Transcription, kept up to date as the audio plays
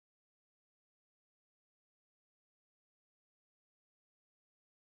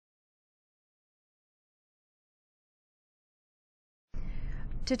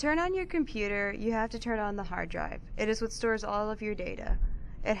To turn on your computer, you have to turn on the hard drive. It is what stores all of your data.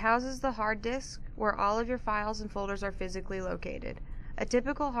 It houses the hard disk, where all of your files and folders are physically located. A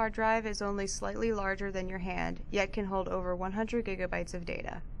typical hard drive is only slightly larger than your hand, yet can hold over 100 gigabytes of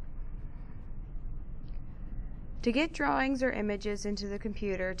data. To get drawings or images into the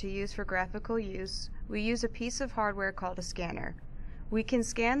computer to use for graphical use, we use a piece of hardware called a scanner. We can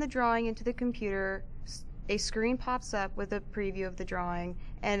scan the drawing into the computer. A screen pops up with a preview of the drawing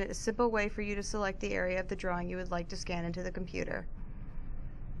and a simple way for you to select the area of the drawing you would like to scan into the computer.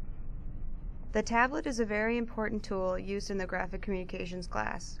 The tablet is a very important tool used in the graphic communications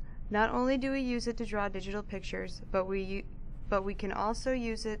class. Not only do we use it to draw digital pictures, but we can also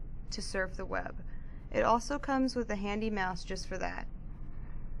use it to surf the web. It also comes with a handy mouse just for that.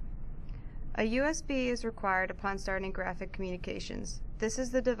 A USB is required upon starting graphic communications. This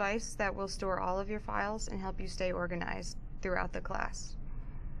is the device that will store all of your files and help you stay organized throughout the class.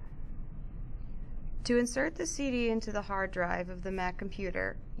 To insert the CD into the hard drive of the Mac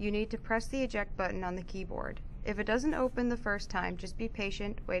computer, you need to press the eject button on the keyboard. If it doesn't open the first time, just be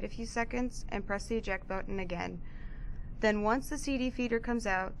patient, wait a few seconds, and press the eject button again. Then once the CD feeder comes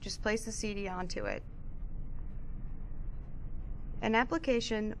out, just place the CD onto it. An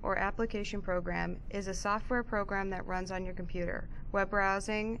application or application program is a software program that runs on your computer. Web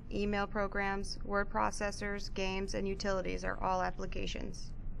browsing, email programs, word processors, games, and utilities are all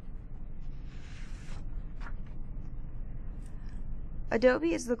applications.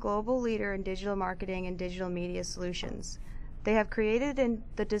 Adobe is the global leader in digital marketing and digital media solutions. They have created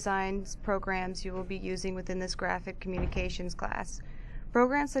the designs programs you will be using within this graphic communications class.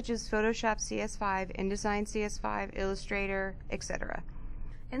 Programs such as Photoshop CS5, InDesign CS5, Illustrator, etc.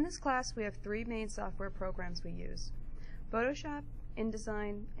 In this class, we have three main software programs we use: Photoshop,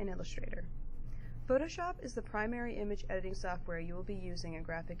 InDesign, and Illustrator. Photoshop is the primary image editing software you will be using in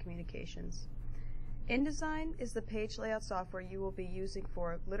graphic communications. InDesign is the page layout software you will be using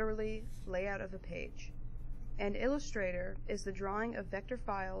for literally layout of a page. And Illustrator is the drawing of vector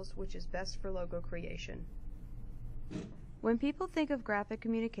files, which is best for logo creation. When people think of graphic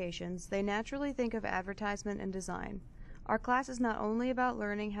communications, they naturally think of advertisement and design. Our class is not only about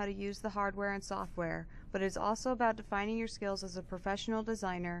learning how to use the hardware and software, but it is also about defining your skills as a professional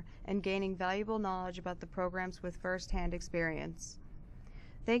designer and gaining valuable knowledge about the programs with first-hand experience.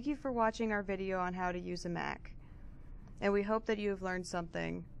 Thank you for watching our video on how to use a Mac, and we hope that you have learned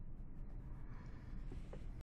something.